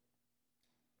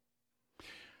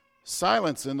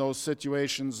 Silence in those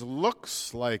situations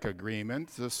looks like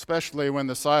agreement, especially when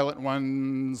the silent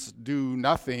ones do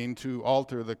nothing to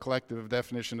alter the collective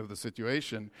definition of the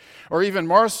situation, or even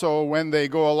more so when they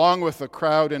go along with the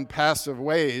crowd in passive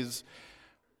ways,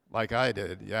 like I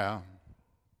did, yeah.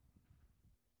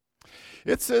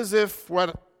 It's as if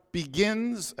what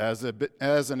begins as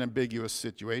an ambiguous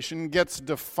situation gets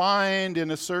defined in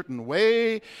a certain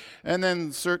way, and then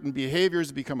certain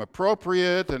behaviors become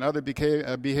appropriate and other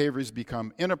behaviors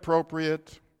become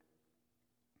inappropriate.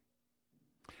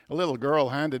 A little girl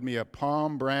handed me a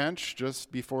palm branch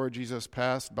just before Jesus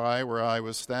passed by where I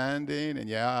was standing, and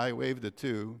yeah, I waved it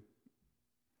too.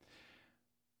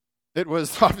 It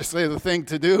was obviously the thing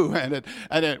to do, and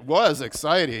it was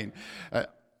exciting.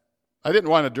 I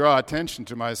didn't want to draw attention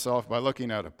to myself by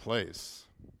looking out of place.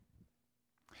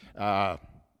 I'm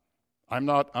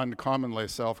not uncommonly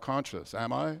self-conscious,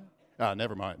 am I?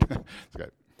 Never mind. It's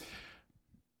good.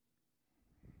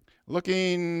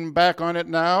 Looking back on it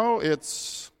now,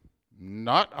 it's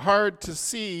not hard to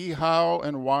see how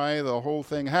and why the whole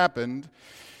thing happened.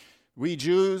 We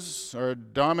Jews are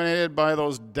dominated by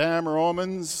those damn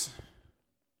Romans.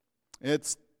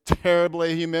 It's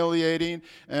terribly humiliating,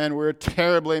 and we're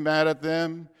terribly mad at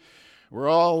them. We're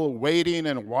all waiting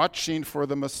and watching for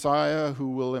the Messiah who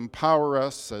will empower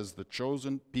us as the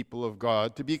chosen people of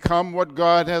God to become what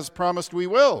God has promised we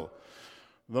will,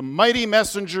 the mighty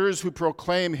messengers who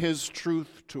proclaim his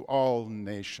truth to all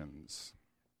nations.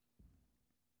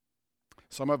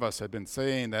 Some of us had been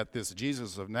saying that this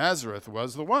Jesus of Nazareth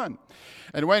was the one.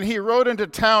 And when he rode into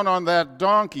town on that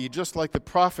donkey, just like the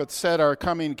prophet said our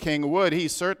coming king would, he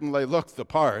certainly looked the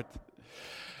part.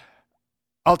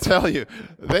 I'll tell you,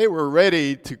 they were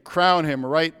ready to crown him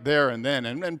right there and then,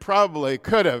 and probably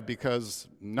could have, because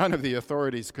none of the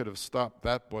authorities could have stopped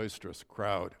that boisterous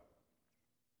crowd.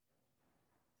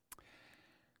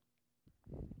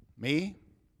 Me?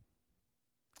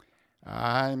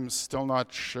 I'm still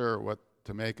not sure what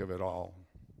to make of it all.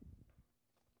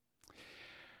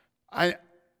 I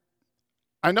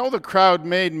know the crowd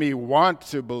made me want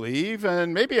to believe,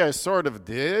 and maybe I sort of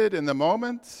did in the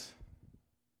moment.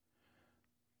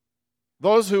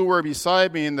 Those who were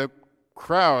beside me in the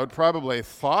crowd probably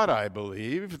thought I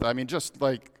believed. I mean, just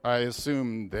like I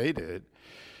assumed they did.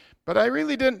 But I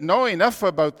really didn't know enough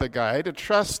about the guy to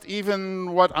trust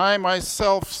even what I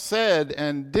myself said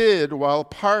and did while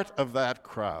part of that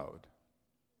crowd.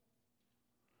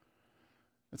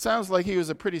 It sounds like he was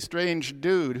a pretty strange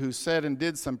dude who said and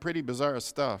did some pretty bizarre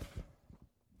stuff.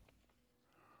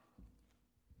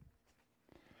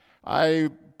 I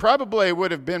probably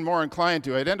would have been more inclined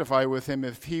to identify with him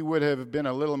if he would have been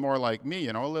a little more like me,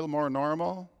 a little more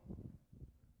normal.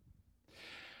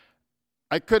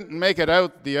 I couldn't make it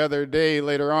out the other day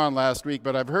later on last week,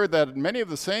 but I've heard that many of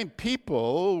the same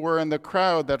people were in the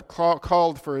crowd that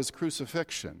called for his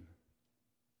crucifixion.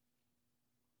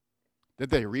 Did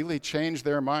they really change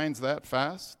their minds that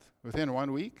fast, within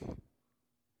 1 week?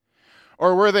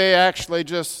 Or were they actually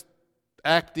just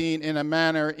acting in a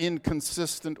manner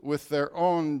inconsistent with their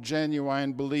own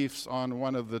genuine beliefs on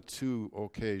one of the two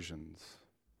occasions?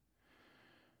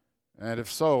 And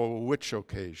if so, which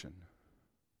occasion?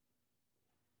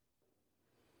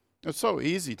 It's so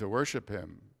easy to worship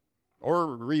him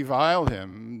or revile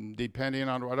him, depending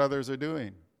on what others are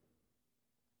doing.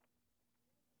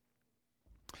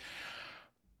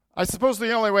 I suppose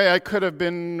the only way I could have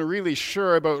been really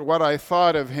sure about what I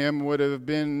thought of him would have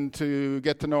been to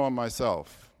get to know him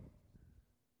myself.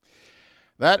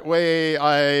 That way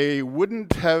I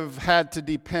wouldn't have had to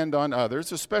depend on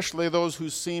others, especially those who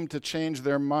seem to change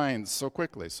their minds so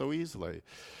quickly, so easily,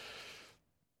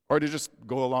 or to just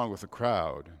go along with the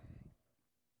crowd.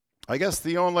 I guess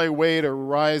the only way to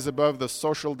rise above the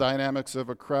social dynamics of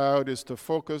a crowd is to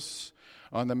focus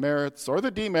on the merits or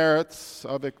the demerits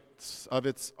of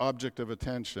its object of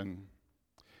attention,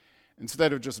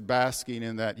 instead of just basking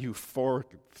in that euphoric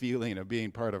feeling of being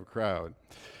part of a crowd.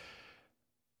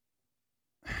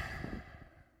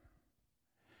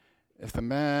 If the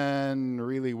man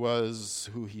really was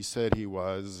who he said he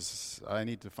was, I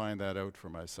need to find that out for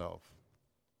myself.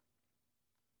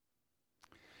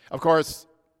 Of course,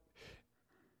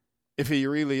 if he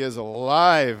really is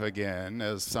alive again,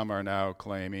 as some are now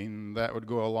claiming, that would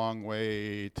go a long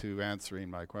way to answering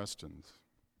my questions.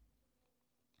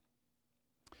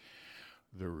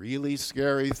 The really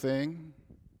scary thing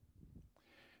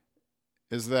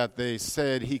is that they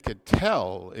said he could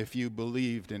tell if you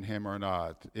believed in him or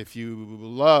not, if you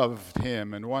loved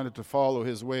him and wanted to follow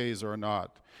his ways or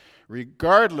not,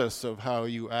 regardless of how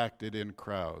you acted in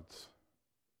crowds.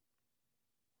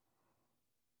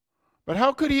 But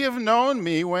how could he have known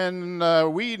me when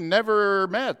we never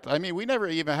met? I mean, we never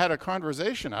even had a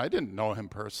conversation. I didn't know him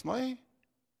personally.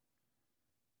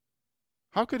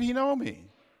 How could he know me?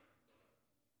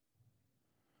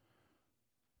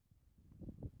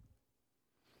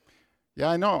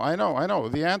 Yeah, I know.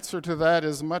 The answer to that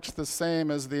is much the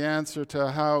same as the answer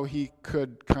to how he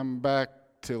could come back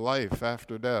to life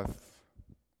after death.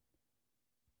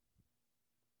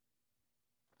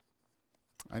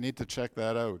 I need to check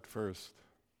that out first.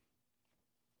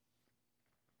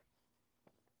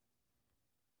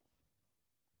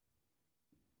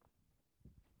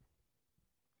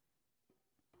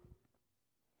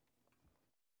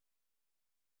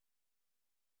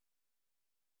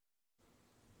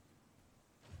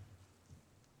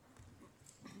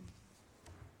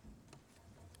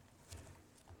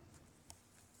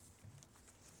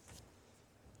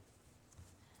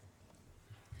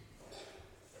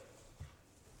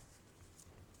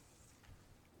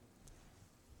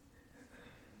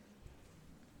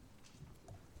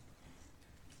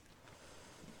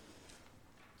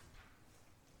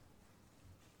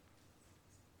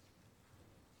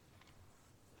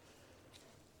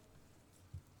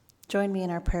 Join me in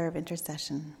our prayer of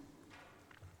intercession.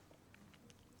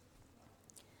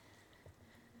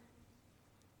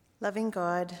 Loving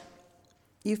God,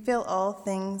 you fill all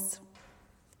things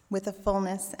with a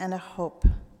fullness and a hope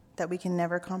that we can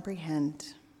never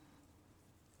comprehend.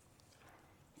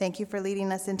 Thank you for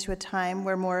leading us into a time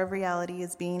where more of reality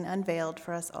is being unveiled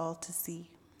for us all to see.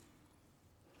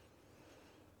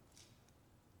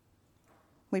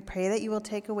 We pray that you will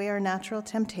take away our natural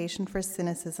temptation for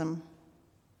cynicism,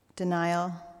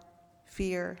 denial,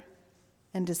 fear,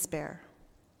 and despair.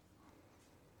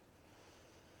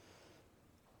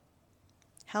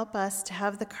 Help us to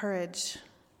have the courage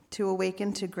to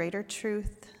awaken to greater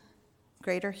truth,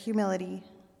 greater humility,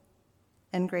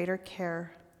 and greater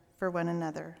care for one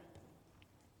another.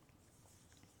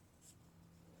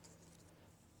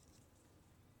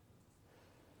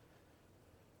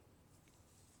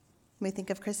 We think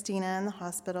of Christina in the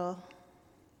hospital.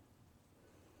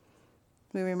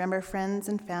 We remember friends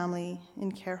and family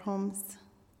in care homes.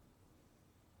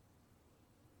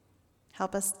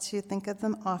 Help us to think of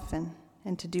them often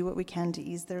and to do what we can to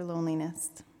ease their loneliness.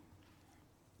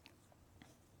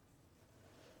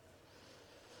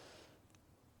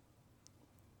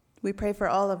 We pray for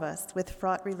all of us with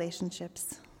fraught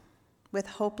relationships, with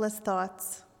hopeless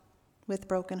thoughts, with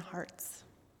broken hearts.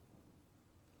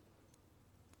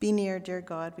 Be near, dear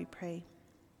God, we pray.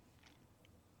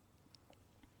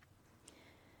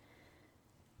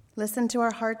 Listen to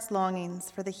our heart's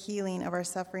longings for the healing of our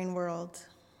suffering world.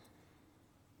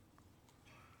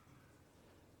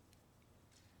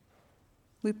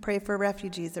 We pray for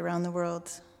refugees around the world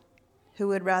who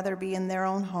would rather be in their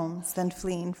own homes than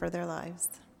fleeing for their lives.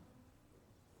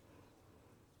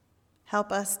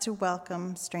 Help us to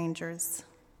welcome strangers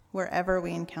wherever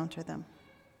we encounter them.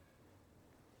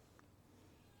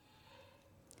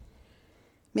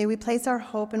 May we place our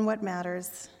hope in what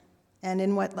matters and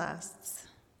in what lasts,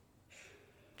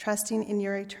 trusting in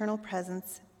your eternal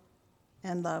presence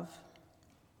and love.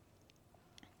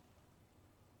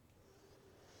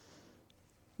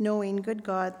 Knowing, good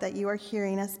God, that you are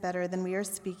hearing us better than we are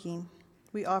speaking,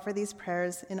 we offer these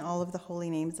prayers in all of the holy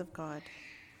names of God.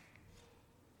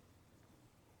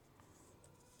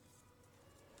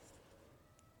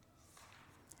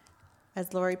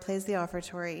 As Lori plays the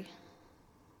offertory,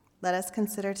 let us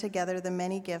consider together the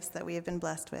many gifts that we have been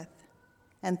blessed with,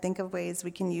 and think of ways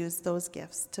we can use those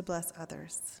gifts to bless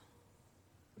others.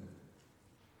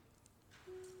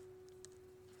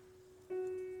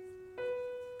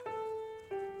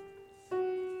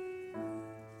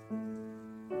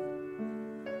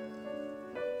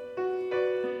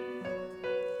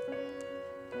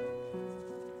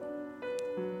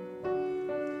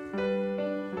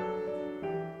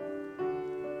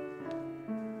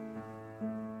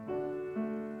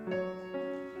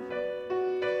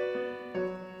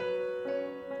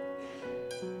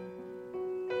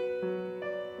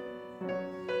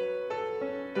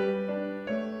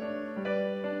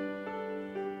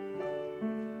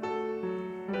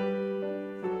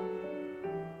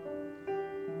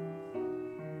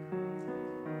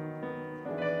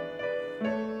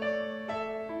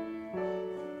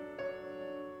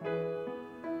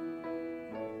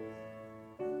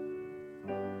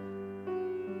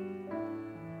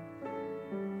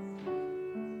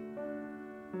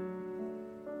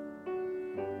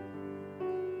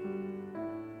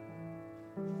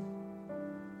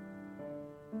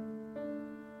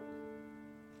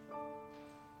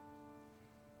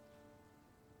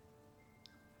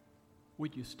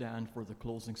 Would you stand for the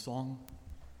closing song?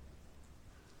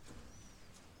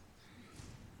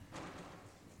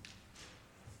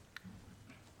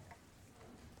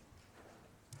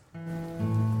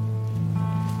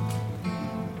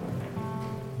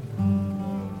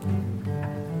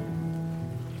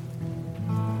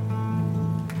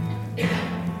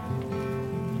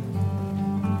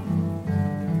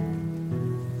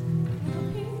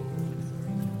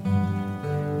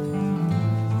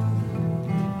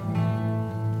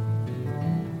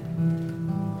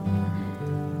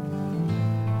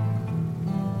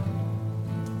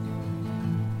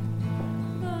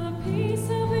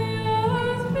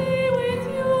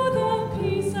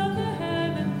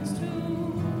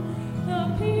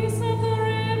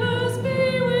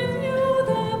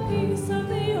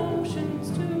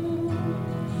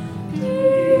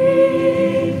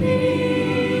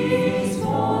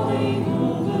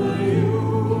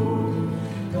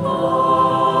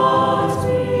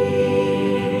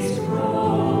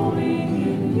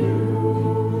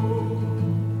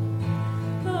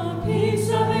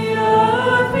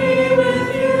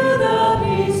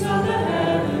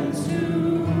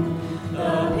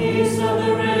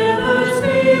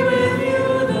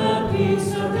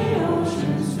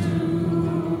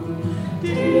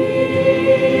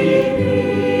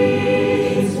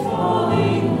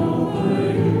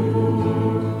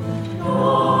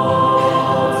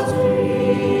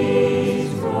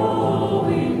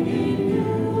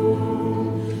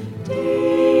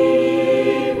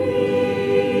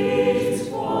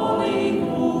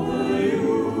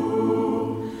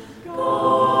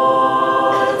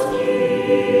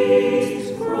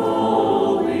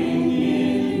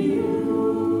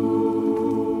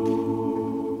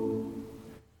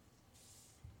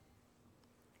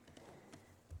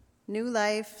 New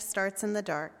life starts in the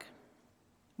dark.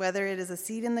 Whether it is a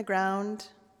seed in the ground,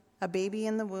 a baby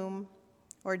in the womb,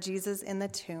 or Jesus in the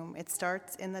tomb, it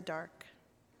starts in the dark.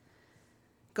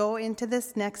 Go into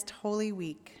this next Holy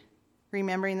Week,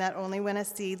 remembering that only when a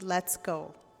seed lets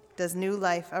go does new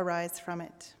life arise from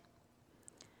it.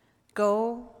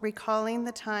 Go recalling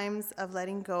the times of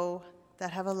letting go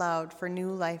that have allowed for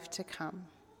new life to come.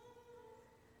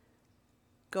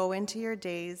 Go into your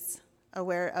days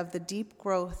aware of the deep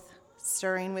growth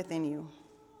stirring within you.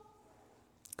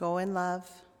 Go in love,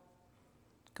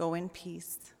 go in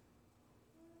peace,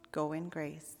 go in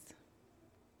grace.